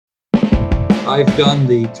I've done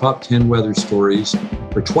the top 10 weather stories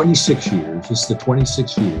for 26 years. This is the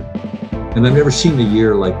 26th year. And I've never seen a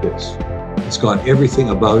year like this. It's got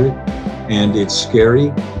everything about it, and it's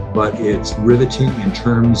scary, but it's riveting in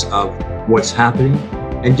terms of what's happening.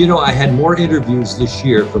 And I had more interviews this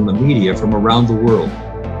year from the media from around the world,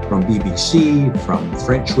 from BBC, from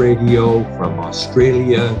French radio, from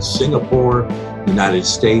Australia, Singapore, United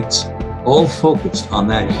States, all focused on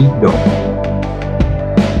that heat dome.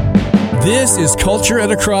 This is Culture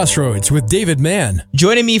at a Crossroads with David Mann.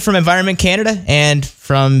 Joining me from Environment Canada and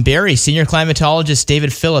from Barrie, senior climatologist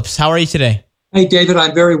David Phillips. How are you today? Hey, David,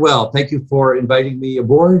 I'm very well. Thank you for inviting me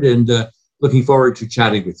aboard and looking forward to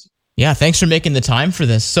chatting with you. Yeah, thanks for making the time for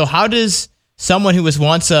this. So how does someone who was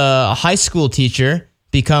once a high school teacher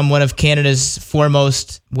become one of Canada's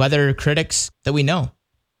foremost weather critics that we know?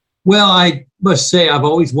 Well, I must say I've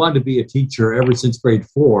always wanted to be a teacher ever since grade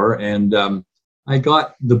 4, and I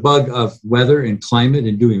got the bug of weather and climate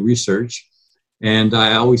and doing research, and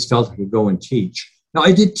I always felt I could go and teach. Now,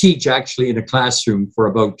 I did teach actually in a classroom for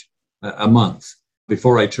about a month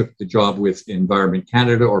before I took the job with Environment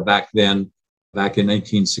Canada, or back in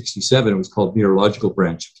 1967, it was called Meteorological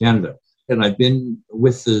Branch of Canada. And I've been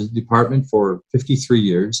with the department for 53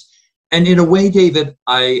 years. And in a way, David,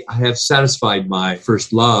 I have satisfied my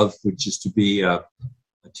first love, which is to be a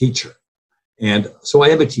teacher. And so I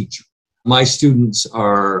am a teacher. My students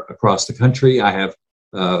are across the country. I have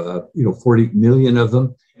 40 million of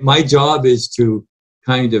them. My job is to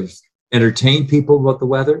kind of entertain people about the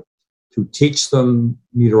weather, to teach them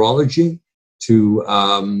meteorology, to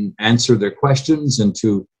answer their questions, and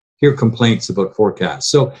to hear complaints about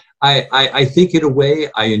forecasts. So I think in a way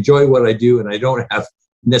I enjoy what I do, and I don't have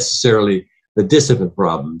necessarily the discipline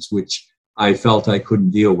problems, which I felt I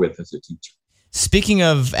couldn't deal with as a teacher. Speaking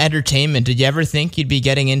of entertainment, did you ever think you'd be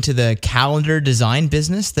getting into the calendar design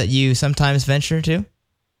business that you sometimes venture to?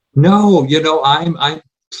 No, I'm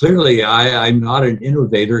clearly I'm not an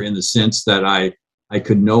innovator in the sense that I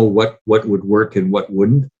could know what would work and what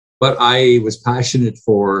wouldn't. But I was passionate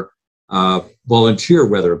for volunteer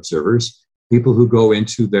weather observers, people who go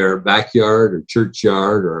into their backyard or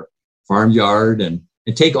churchyard or farmyard and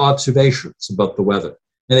take observations about the weather.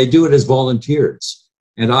 And they do it as volunteers.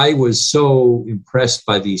 And I was so impressed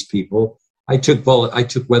by these people. I took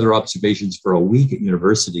weather observations for a week at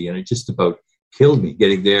university, and it just about killed me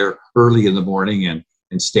getting there early in the morning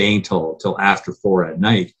and staying till after 4 at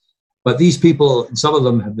night. But these people, some of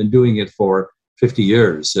them have been doing it for 50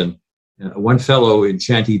 years. And one fellow in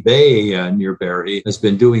Shanty Bay near Barrie has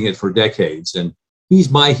been doing it for decades. And he's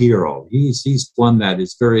my hero. He's one that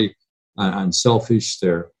is very unselfish.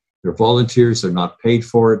 They're volunteers. They're not paid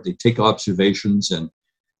for it. They take observations.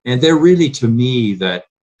 And they're really, to me, that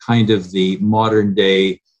kind of the modern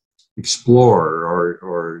day explorer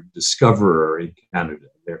or discoverer in Canada.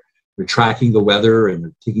 They're tracking the weather, and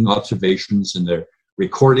they're taking observations, and they're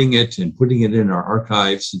recording it and putting it in our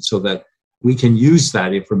archives, and so that we can use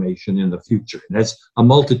that information in the future. And that's a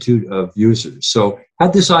multitude of users. So I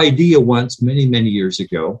had this idea once, many, many years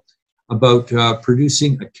ago, about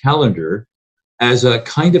producing a calendar as a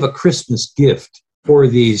kind of a Christmas gift for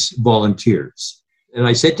these volunteers. And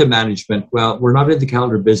I said to management, well, we're not in the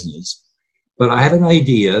calendar business, but I have an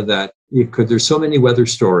idea that there's so many weather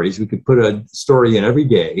stories, we could put a story in every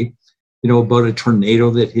day, about a tornado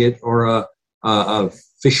that hit, or a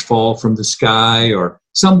fish fall from the sky, or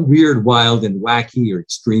some weird, wild, and wacky or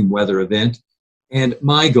extreme weather event. And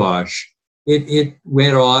my gosh, it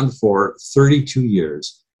went on for 32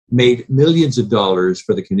 years, made millions of dollars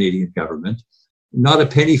for the Canadian government. Not a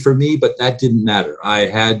penny for me, but that didn't matter. I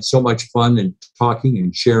had so much fun and talking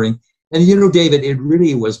and sharing. And David, it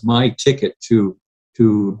really was my ticket to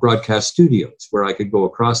broadcast studios where I could go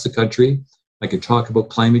across the country. I could talk about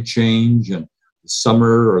climate change and the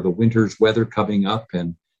summer or the winter's weather coming up,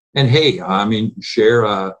 and hey,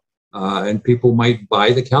 share, and people might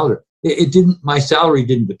buy the calendar. My salary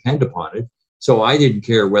didn't depend upon it, so I didn't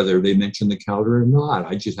care whether they mentioned the calendar or not.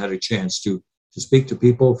 I just had a chance to speak to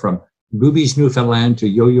people from Boobies, Newfoundland to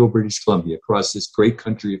Yo-Yo, British Columbia, across this great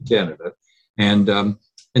country of Canada, and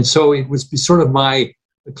so it was sort of my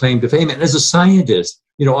claim to fame. And as a scientist,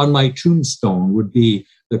 on my tombstone would be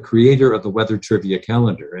the creator of the Weather Trivia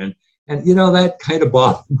Calendar, and that kind of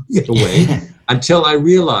bothered me in a way until I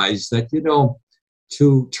realized that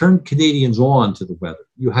to turn Canadians on to the weather,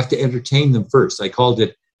 you have to entertain them first. I called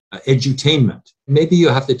it edutainment. Maybe you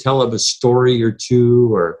have to tell them a story or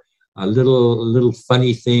two, or a little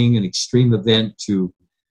funny thing, an extreme event to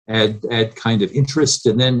add kind of interest,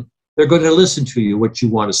 and then they're going to listen to you, what you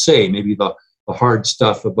want to say, maybe the hard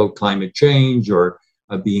stuff about climate change or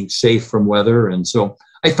being safe from weather. And so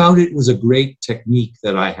I found it was a great technique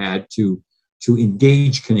that I had to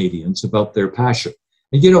engage Canadians about their passion.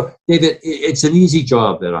 And, David, it's an easy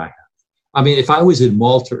job that I have. I mean, if I was in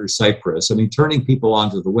Malta or Cyprus, turning people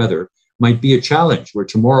onto the weather might be a challenge where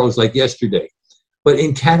tomorrow is like yesterday. But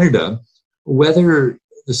in Canada, weather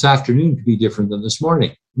this afternoon could be different than this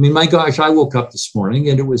morning. My gosh, I woke up this morning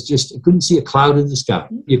and it was just, I couldn't see a cloud in the sky.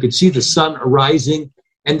 You could see the sun arising,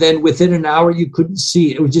 and then within an hour, you couldn't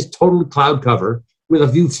see. It was just total cloud cover with a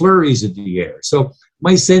few flurries in the air. So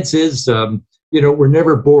my sense is, we're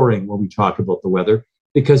never boring when we talk about the weather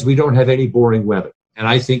because we don't have any boring weather. And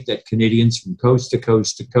I think that Canadians from coast to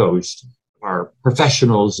coast to coast are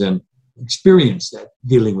professionals and experienced at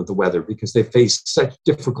dealing with the weather because they face such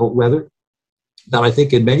difficult weather that I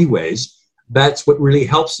think in many ways, that's what really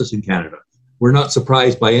helps us in Canada. We're not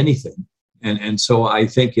surprised by anything. And so I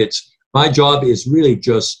think my job is really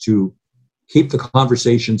just to keep the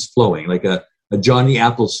conversations flowing, like a Johnny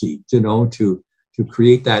Appleseed, to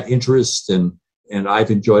create that interest. And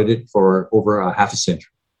I've enjoyed it for over a half a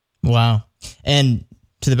century. Wow. And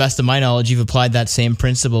to the best of my knowledge, you've applied that same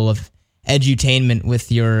principle of edutainment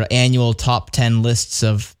with your annual top 10 lists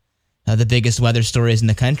of the biggest weather stories in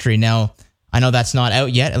the country. Now, I know that's not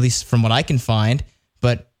out yet, at least from what I can find,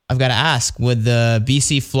 but I've got to ask, would the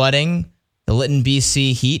BC flooding, the Lytton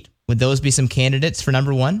BC heat, would those be some candidates for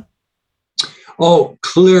number one? Oh,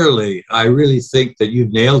 clearly. I really think that you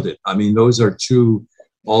nailed it. Those are two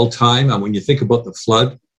all-time. And when you think about the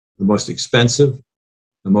flood, the most expensive,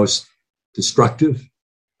 the most destructive.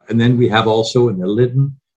 And then we have also in the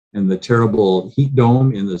Lytton and the terrible heat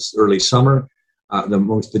dome in this early summer,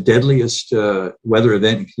 the deadliest weather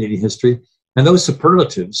event in Canadian history. And those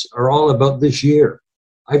superlatives are all about this year.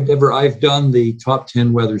 I've done the top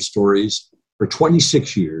 10 weather stories for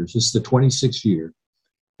 26 years. This is the 26th year.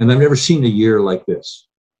 And I've never seen a year like this.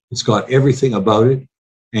 It's got everything about it,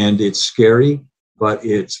 and it's scary, but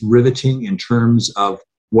it's riveting in terms of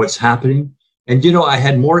what's happening. And, I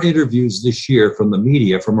had more interviews this year from the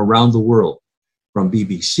media from around the world, from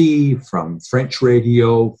BBC, from French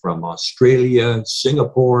radio, from Australia,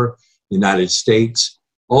 Singapore, United States,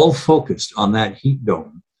 all focused on that heat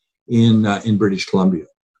dome in British Columbia.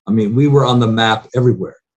 We were on the map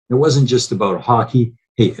everywhere. It wasn't just about hockey.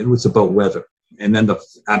 Hey, it was about weather. And then the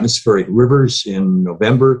atmospheric rivers in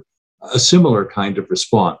November, a similar kind of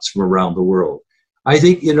response from around the world. I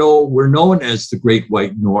think, we're known as the Great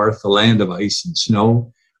White North, the land of ice and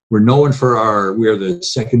snow. We're known for we are the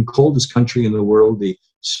second coldest country in the world, the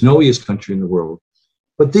snowiest country in the world.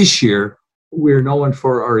 But this year, we're known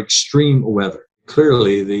for our extreme weather.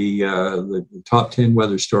 Clearly, the top 10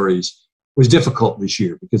 weather stories was difficult this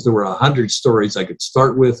year because there were 100 stories I could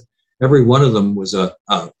start with. Every one of them was a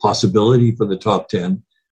possibility for the top 10,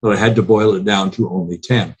 but I had to boil it down to only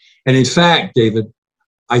 10. And in fact, David,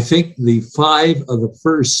 I think the 5 of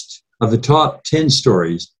the top 10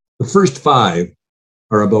 stories, the first 5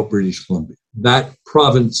 are about British Columbia. That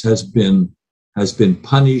province has been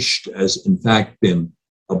punished, has in fact been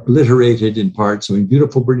obliterated in parts.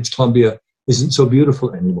 Beautiful British Columbia isn't so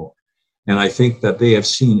beautiful anymore. And I think that they have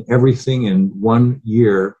seen everything in 1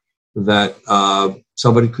 year that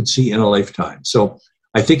somebody could see in a lifetime. So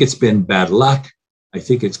I think it's been bad luck. I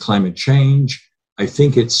think it's climate change. I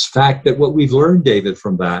think it's fact that what we've learned, David,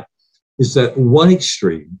 from that is that one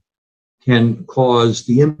extreme can cause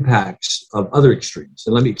the impacts of other extremes.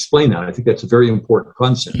 And let me explain that. I think that's a very important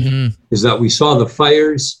concept, is that we saw the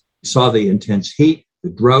fires, we saw the intense heat, the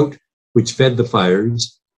drought, which fed the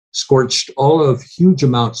fires, scorched all of huge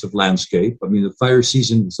amounts of landscape. The fire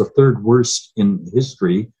season was the third worst in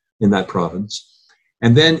history in that province.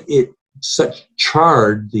 And then it such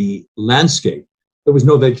charred the landscape, there was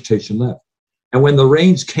no vegetation left. And when the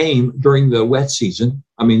rains came during the wet season,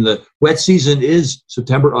 the wet season is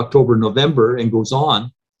September, October, November, and goes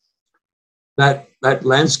on, that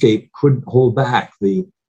landscape couldn't hold back the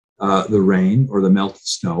rain or the melted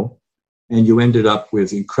snow. And you ended up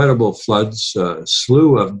with incredible floods, a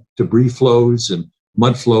slew of debris flows and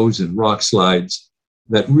mud flows and rock slides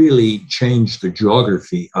that really changed the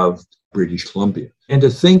geography of British Columbia. And to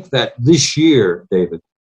think that this year, David,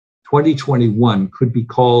 2021 could be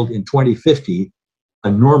called in 2050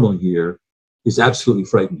 a normal year is absolutely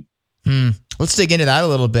frightening. Let's dig into that a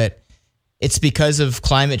little bit. It's because of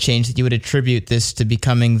climate change that you would attribute this to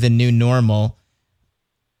becoming the new normal.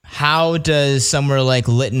 How does somewhere like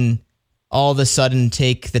Lytton all of a sudden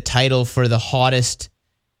take the title for the hottest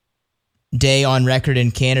day on record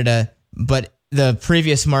in Canada, but the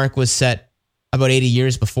previous mark was set about 80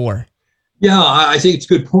 years before? Yeah, I think it's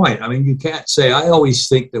a good point. You can't say, I always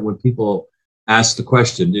think that when people ask the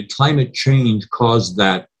question, did climate change cause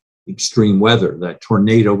that extreme weather, that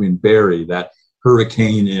tornado in Barrie, that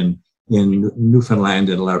hurricane in Newfoundland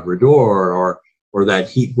and Labrador, or that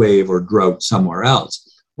heat wave or drought somewhere else.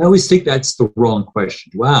 I always think that's the wrong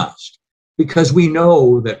question to ask, because we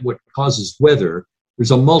know that what causes weather,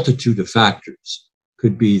 there's a multitude of factors.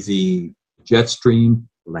 Could be the jet stream,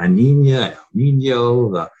 La Nina, El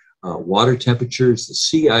Nino, the water temperatures, the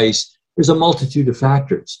sea ice. There's a multitude of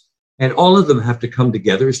factors, and all of them have to come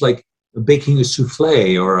together. It's like baking a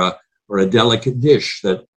souffle or a delicate dish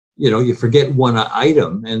that, you forget one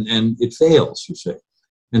item and it fails, you say.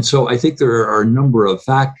 And so I think there are a number of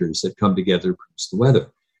factors that come together to produce the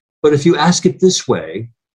weather. But if you ask it this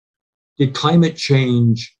way, did climate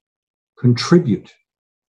change contribute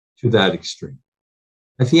to that extreme?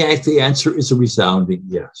 I think the answer is a resounding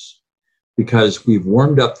yes, because we've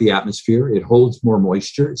warmed up the atmosphere. It holds more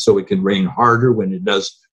moisture, so it can rain harder when it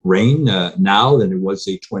does rain now than it was,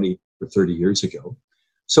 say, 20 or 30 years ago.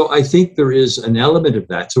 So I think there is an element of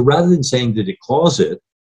that. So rather than saying, did it cause it,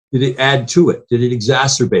 did it add to it? Did it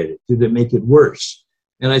exacerbate it? Did it make it worse?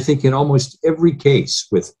 And I think in almost every case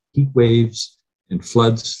with heat waves and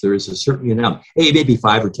floods, there is a certain amount. Hey, maybe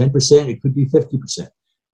 5 or 10%, it could be 50%.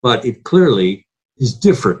 But it clearly is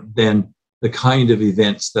different than the kind of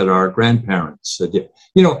events that our grandparents did.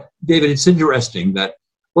 David, it's interesting that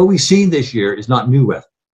what we've seen this year is not new weather.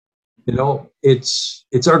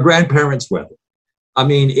 It's our grandparents' weather. I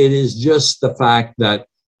mean, it is just the fact that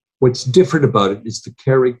what's different about it is the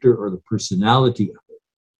character or the personality of it,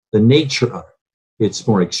 the nature of it. It's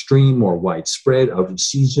more extreme, more widespread, out of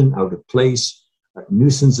season, out of place.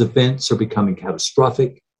 Nuisance events are becoming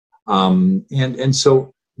catastrophic. And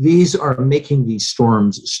so these are making these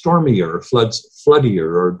storms stormier, floods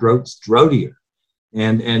floodier, or droughts droughtier.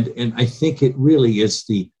 And I think it really is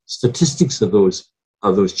the statistics of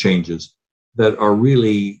those changes that are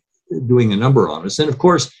really doing a number on us. And of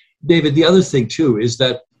course, David, the other thing too is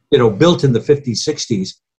that, built in the 50s,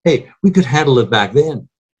 60s, hey, we could handle it back then,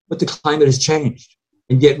 but the climate has changed.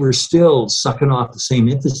 And yet we're still sucking off the same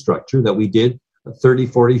infrastructure that we did 30,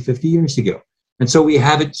 40, 50 years ago. And so we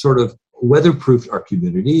haven't sort of weatherproofed our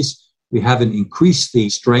communities. We haven't increased the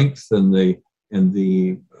strength and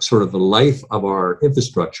the sort of the life of our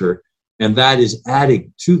infrastructure. And that is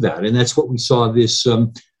adding to that. And that's what we saw this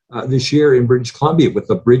year in British Columbia, with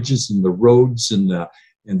the bridges and the roads and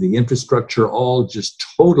the infrastructure all just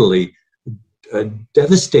totally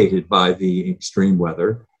devastated by the extreme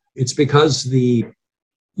weather. It's because the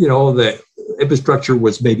infrastructure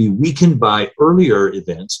was maybe weakened by earlier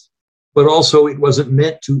events, but also it wasn't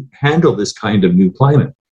meant to handle this kind of new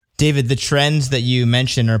climate. David, the trends that you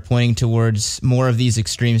mentioned are pointing towards more of these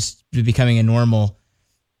extremes becoming a normal.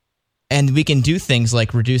 And we can do things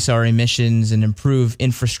like reduce our emissions and improve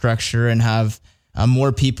infrastructure and have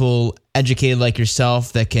more people educated like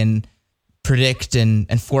yourself that can predict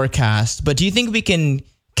and forecast. But do you think we can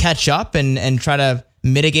catch up and try to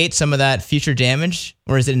mitigate some of that future damage,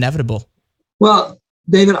 or is it inevitable? Well,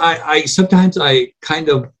 David, I sometimes kind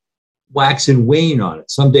of wax and wane on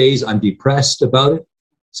it. Some days I'm depressed about it.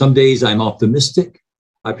 Some days I'm optimistic.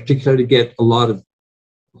 I particularly get a lot of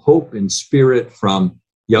hope and spirit from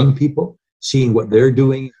young people, seeing what they're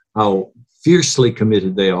doing, how fiercely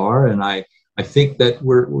committed they are. And I think that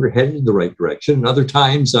we're headed in the right direction. And other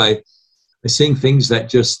times I sing things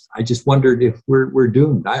that I just wondered if we're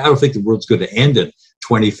doomed. I don't think the world's going to end in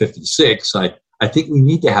 2056. I think we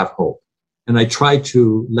need to have hope. And I try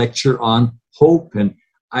to lecture on hope. And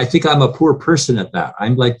I think I'm a poor person at that.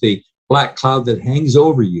 I'm like the black cloud that hangs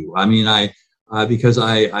over you. I mean, because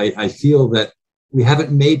I feel that we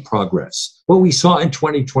haven't made progress. What we saw in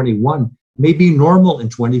 2021 may be normal in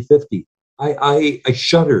 2050. I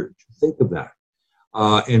shudder to think of that.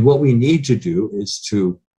 And what we need to do is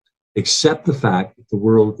to accept the fact that the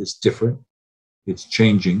world is different, it's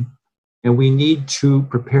changing, and we need to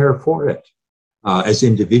prepare for it as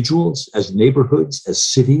individuals, as neighborhoods, as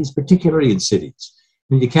cities, particularly in cities.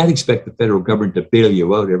 I mean, you can't expect the federal government to bail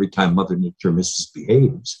you out every time Mother Nature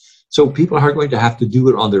misbehaves. So people are going to have to do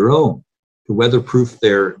it on their own to weatherproof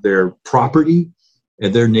their property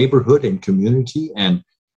and their neighborhood and community, and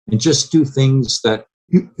just do things that,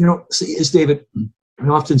 as David, I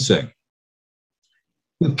often say,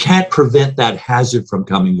 you can't prevent that hazard from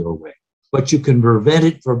coming your way, but you can prevent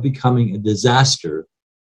it from becoming a disaster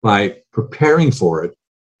by preparing for it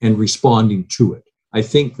and responding to it. I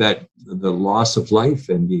think that the loss of life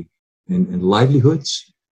and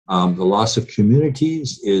livelihoods, the loss of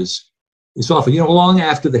communities is often, long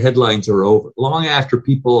after the headlines are over, long after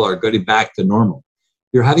people are getting back to normal.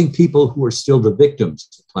 You're having people who are still the victims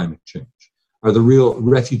of climate change, are the real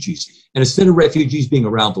refugees. And instead of refugees being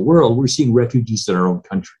around the world, we're seeing refugees in our own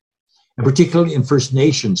country. and particularly in First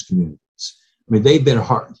Nations communities. I mean, they've been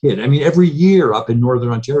hard hit. I mean, every year up in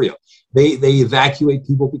Northern Ontario, they evacuate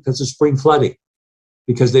people because of spring flooding,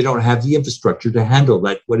 because they don't have the infrastructure to handle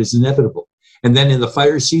that, what is inevitable. And then in the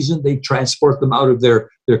fire season, they transport them out of their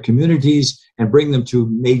communities and bring them to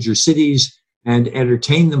major cities and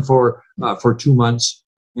entertain them for 2 months.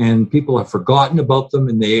 And people have forgotten about them,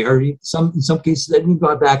 and they are in some cases they haven't even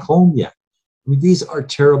got back home yet. I mean, these are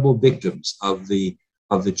terrible victims of the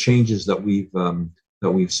changes that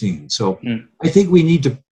we've seen. So I think we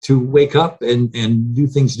need to wake up and do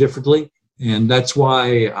things differently. And that's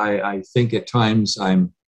why I think at times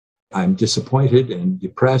I'm disappointed and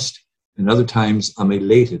depressed, and other times I'm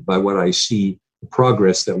elated by what I see, the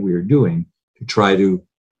progress that we are doing to try to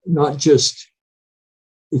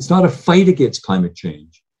it's not a fight against climate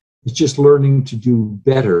change. It's just learning to do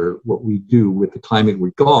better what we do with the climate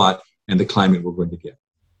we got and the climate we're going to get.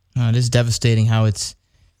 It is devastating how it's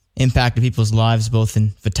impacted people's lives, both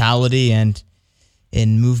in fatality and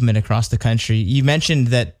in movement across the country. You mentioned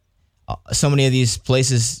that so many of these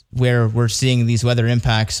places where we're seeing these weather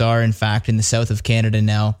impacts are, in fact, in the south of Canada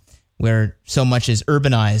now, where so much is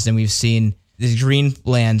urbanized, and we've seen these green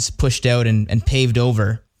lands pushed out and paved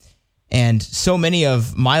over. And so many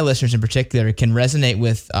of my listeners in particular can resonate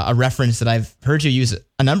with a reference that I've heard you use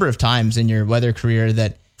a number of times in your weather career,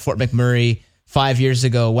 that Fort McMurray 5 years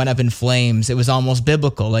ago went up in flames. It was almost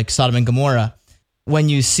biblical, like Sodom and Gomorrah. When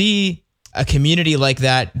you see a community like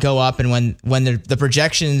that go up, and when the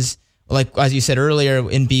projections, like as you said earlier,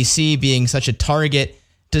 in BC being such a target,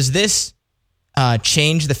 does this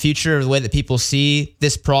change the future of the way that people see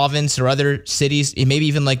this province or other cities, maybe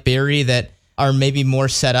even like Barrie, that are maybe more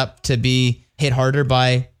set up to be hit harder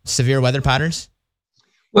by severe weather patterns?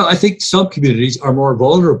 Well, I think some communities are more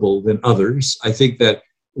vulnerable than others. I think that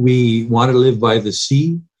we want to live by the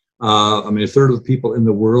sea. A third of the people in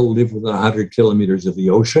the world live within 100 kilometers of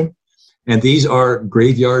the ocean. And these are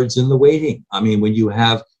graveyards in the waiting. I mean, when you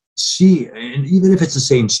have sea, and even if it's the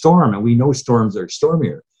same storm, and we know storms are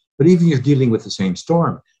stormier, but even you're dealing with the same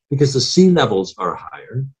storm, because the sea levels are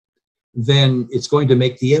higher, then it's going to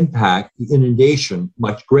make the impact, the inundation,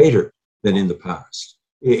 much greater than in the past.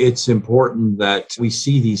 It's important that we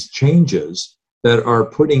see these changes that are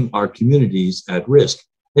putting our communities at risk,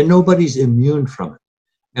 and nobody's immune from it.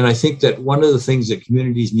 And I think that one of the things that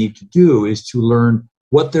communities need to do is to learn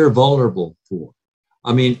what they're vulnerable for.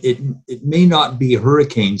 I mean, it may not be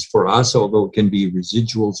hurricanes for us, although it can be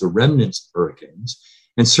residuals or remnants of hurricanes.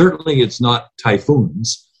 And certainly it's not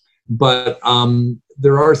typhoons, but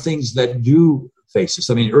there are things that do face us.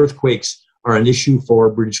 I mean, earthquakes are an issue for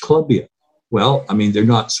British Columbia. Well, I mean, they're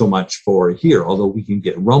not so much for here, although we can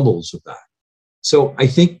get rumbles of that. So I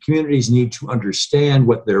think communities need to understand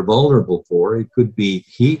what they're vulnerable for. It could be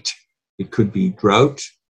heat, it could be drought,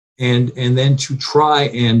 and then to try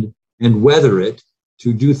and weather it,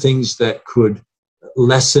 to do things that could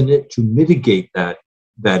lessen it, to mitigate that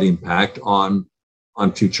impact on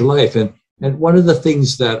future life. And one of the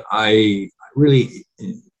things that I really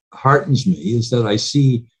heartens me is that I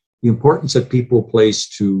see the importance that people place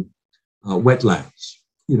to wetlands.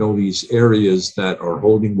 You know, these areas that are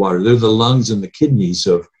holding water. They're the lungs and the kidneys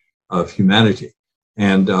of humanity.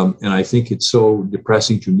 And I think it's so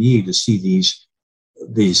depressing to me to see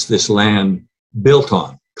this land built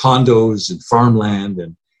on condos and farmland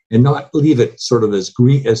and not leave it sort of as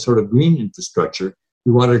green infrastructure.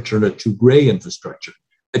 We want to turn it to gray infrastructure,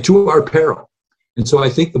 and to our peril. And so I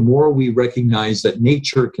think the more we recognize that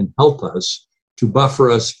nature can help us to buffer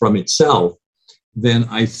us from itself, then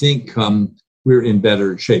I think we're in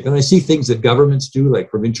better shape. And I see things that governments do, like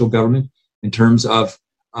provincial government, in terms of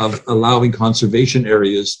allowing conservation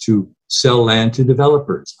areas to sell land to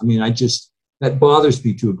developers. I mean, that bothers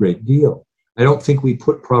me to a great deal. I don't think we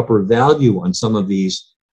put proper value on some of these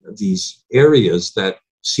areas that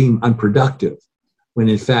seem unproductive, when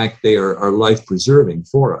in fact they are life-preserving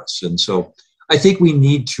for us. And so I think we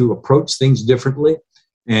need to approach things differently.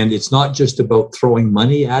 And it's not just about throwing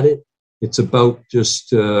money at it. It's about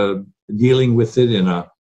just dealing with it in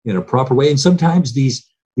a proper way. And sometimes these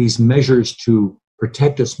measures to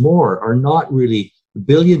protect us more are not really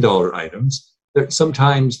billion-dollar items.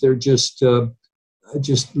 Sometimes they're just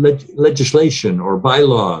legislation or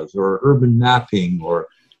bylaws or urban mapping or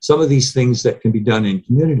some of these things that can be done in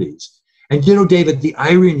communities. And you know, David, the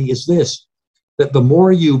irony is this, that the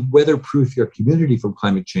more you weatherproof your community from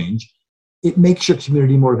climate change, it makes your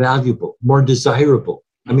community more valuable, more desirable.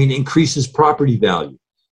 I mean, it increases property value.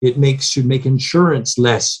 It should make insurance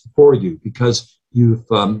less for you because you've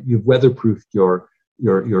weatherproofed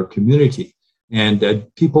your community. And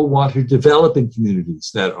people want to develop in communities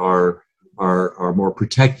that are are more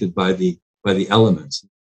protected by the elements.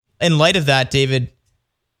 In light of that, David,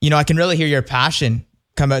 I can really hear your passion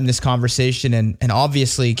come out in this conversation, and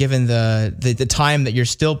obviously, given the time that you're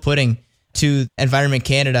still putting to Environment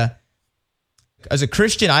Canada, as a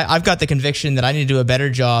Christian, I've got the conviction that I need to do a better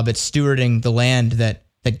job at stewarding the land that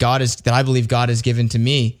I believe God has given to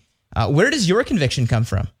me. Where does your conviction come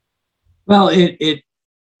from? Well,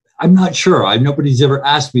 I'm not sure. Nobody's ever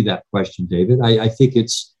asked me that question, David. I think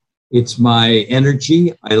it's my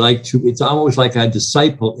energy. It's almost like a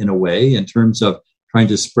disciple in a way, in terms of trying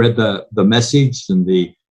to spread the message and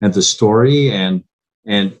the story and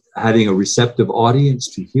having a receptive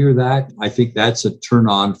audience to hear that. I think that's a turn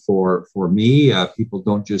on for me. People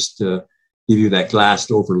don't just give you that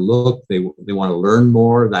glassed over look. They want to learn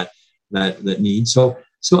more, that need. So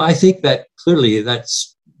I think that clearly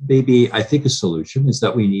that's maybe, I think a solution is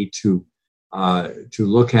that we need to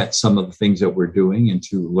look at some of the things that we're doing and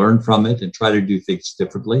to learn from it and try to do things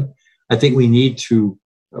differently. I think we need to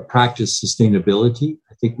practice sustainability.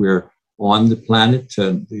 I think we're on the planet.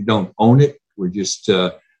 We don't own it. We're just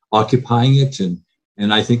occupying it.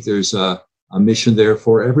 And I think there's a mission there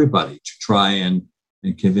for everybody to try and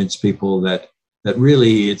convince people that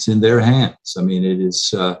really it's in their hands. I mean, it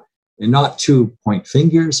is, and not to point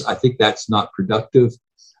fingers. I think that's not productive,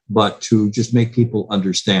 but to just make people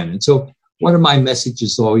understand. And so one of my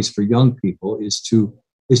messages always for young people is to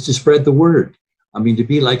spread the word. I mean, to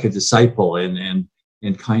be like a disciple and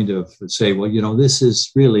kind of say, well, this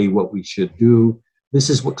is really what we should do. This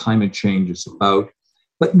is what climate change is about,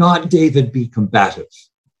 but not, David, be combative.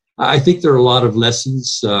 I think there are a lot of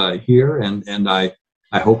lessons here, and I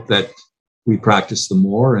hope that we practice them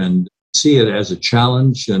more and see it as a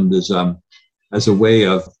challenge and as a way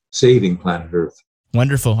of saving planet Earth.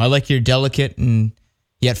 Wonderful. I like your delicate and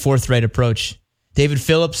yet forthright approach. David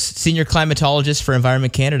Phillips, Senior Climatologist for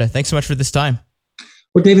Environment Canada. Thanks so much for this time.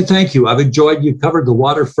 Well, David, thank you. I've enjoyed, you covered the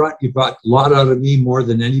waterfront. You brought a lot out of me, more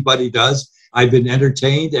than anybody does. I've been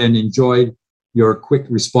entertained and enjoyed your quick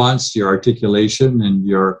response, your articulation, and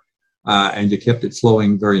you kept it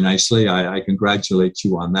flowing very nicely. I congratulate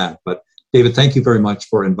you on that. But David, thank you very much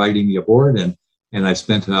for inviting me aboard, and I've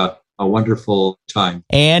spent a wonderful time.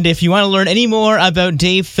 And if you want to learn any more about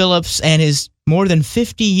Dave Phillips and his more than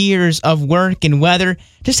 50 years of work in weather,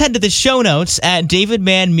 just head to the show notes at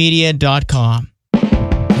davidmanmedia.com.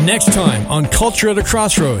 Next time on Culture at a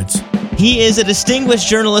Crossroads. He is a distinguished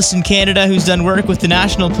journalist in Canada who's done work with the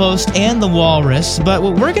National Post and the Walrus, but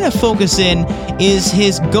what we're going to focus in is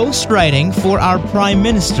his ghostwriting for our Prime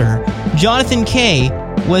Minister. Jonathan Kay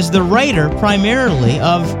was the writer primarily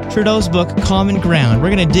of Trudeau's book Common Ground.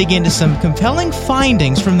 We're going to dig into some compelling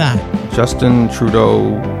findings from that. Justin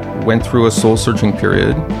Trudeau went through a soul-searching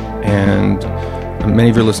period, and many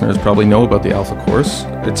of your listeners probably know about the Alpha Course.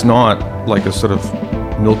 It's not like a sort of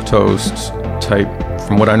milquetoast type.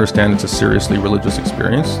 From what I understand, it's a seriously religious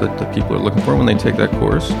experience that people are looking for when they take that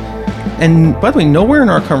course. And by the way, nowhere in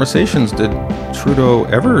our conversations did Trudeau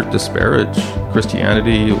ever disparage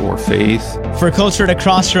Christianity or faith. For Culture at a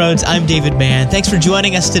Crossroads, I'm David Mann. Thanks for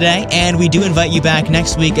joining us today, and we do invite you back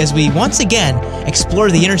next week as we once again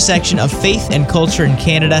explore the intersection of faith and culture in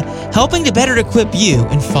Canada, helping to better equip you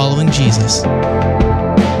in following Jesus.